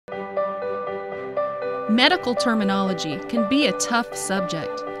Medical terminology can be a tough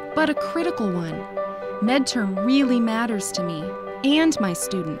subject, but a critical one. MedTerm really matters to me and my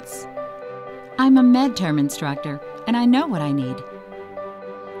students. I'm a MedTerm instructor, and I know what I need.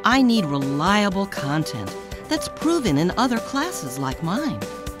 I need reliable content that's proven in other classes like mine.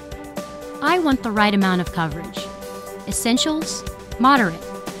 I want the right amount of coverage. Essentials, moderate,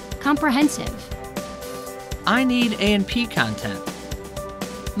 comprehensive. I need A&P content.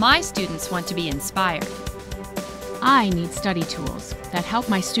 My students want to be inspired. I need study tools that help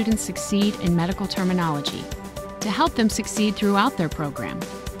my students succeed in medical terminology, to help them succeed throughout their program.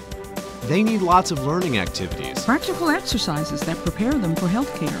 They need lots of learning activities. Practical exercises that prepare them for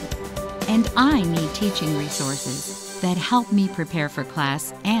healthcare. And I need teaching resources that help me prepare for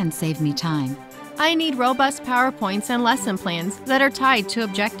class and save me time. I need robust PowerPoints and lesson plans that are tied to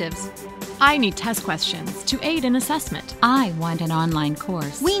objectives. I need test questions to aid in assessment. I want an online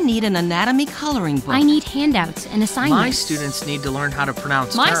course. We need an anatomy coloring book. I need handouts and assignments. My students need to learn how to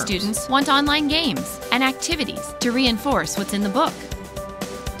pronounce My terms. students want online games and activities to reinforce what's in the book.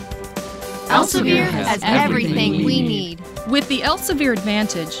 Elsevier has everything we need. With the Elsevier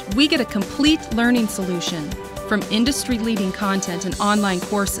Advantage, we get a complete learning solution, from industry-leading content and online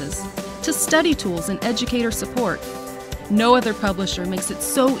courses to study tools and educator support. No other publisher makes it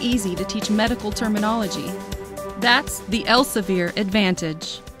so easy to teach medical terminology. That's the Elsevier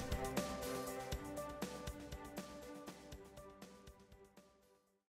Advantage.